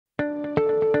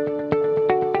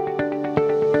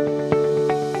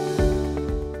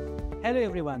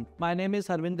everyone, my name is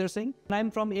Harvinder Singh and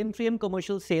I'm from M3M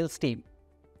Commercial Sales team.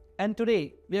 And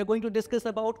today we are going to discuss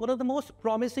about one of the most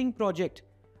promising project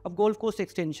of Golf Course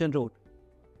Extension Road.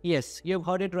 Yes, you have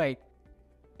heard it right.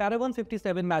 Paragon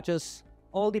 57 matches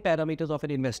all the parameters of an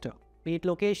investor, be it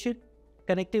location,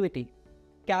 connectivity,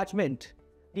 catchment,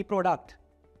 the product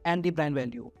and the brand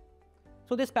value.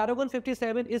 So this Paragon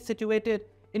 57 is situated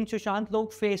in Sushant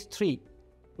Lok Phase 3,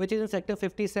 which is in Sector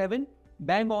 57,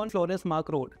 bang on Florence Mark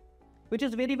Road, which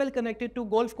is very well connected to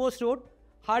Golf Course Road,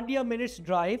 hardly a minute's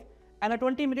drive and a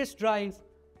 20 minutes drive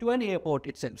to an airport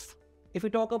itself. If we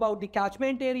talk about the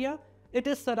catchment area, it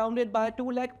is surrounded by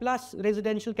 2 lakh plus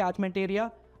residential catchment area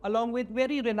along with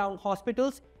very renowned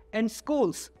hospitals and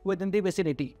schools within the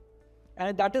vicinity.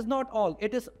 And that is not all,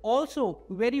 it is also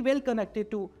very well connected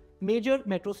to major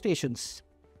metro stations.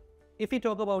 If we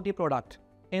talk about the product,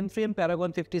 M3M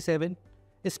Paragon 57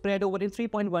 is spread over in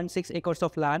 3.16 acres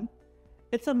of land.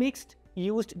 It's a mixed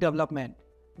used development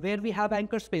where we have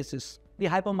anchor spaces, the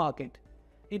hypermarket,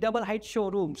 the double height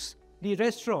showrooms, the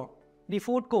restaurant, the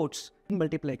food courts,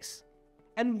 multiplex.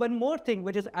 And one more thing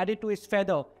which is added to its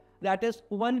feather, that is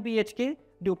 1 BHK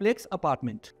duplex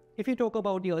apartment. If you talk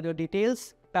about the other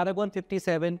details, Paragon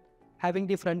 57 having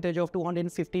the frontage of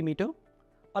 250 meter.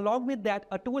 Along with that,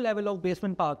 a 2 level of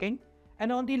basement parking,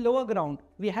 and on the lower ground,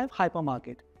 we have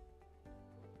hypermarket.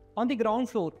 On the ground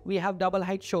floor, we have double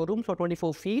height showrooms for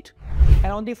 24 feet.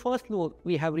 And on the first floor,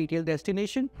 we have retail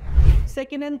destination.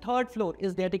 Second and third floor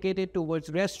is dedicated towards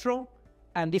restaurant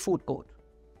and the food court.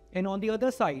 And on the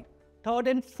other side, third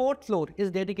and fourth floor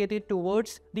is dedicated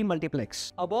towards the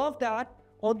multiplex. Above that,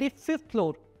 on the fifth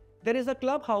floor, there is a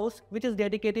clubhouse which is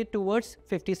dedicated towards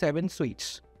 57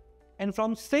 suites. And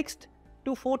from 6th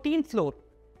to 14th floor,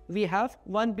 we have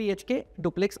 1 BHK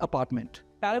duplex apartment.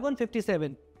 Paragon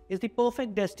 57 is the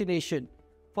perfect destination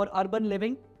for urban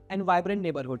living and vibrant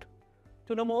neighborhood.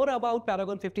 To know more about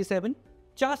Paragon 57,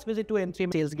 just visit to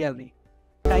M3M Sales Gallery.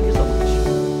 Thank you so much.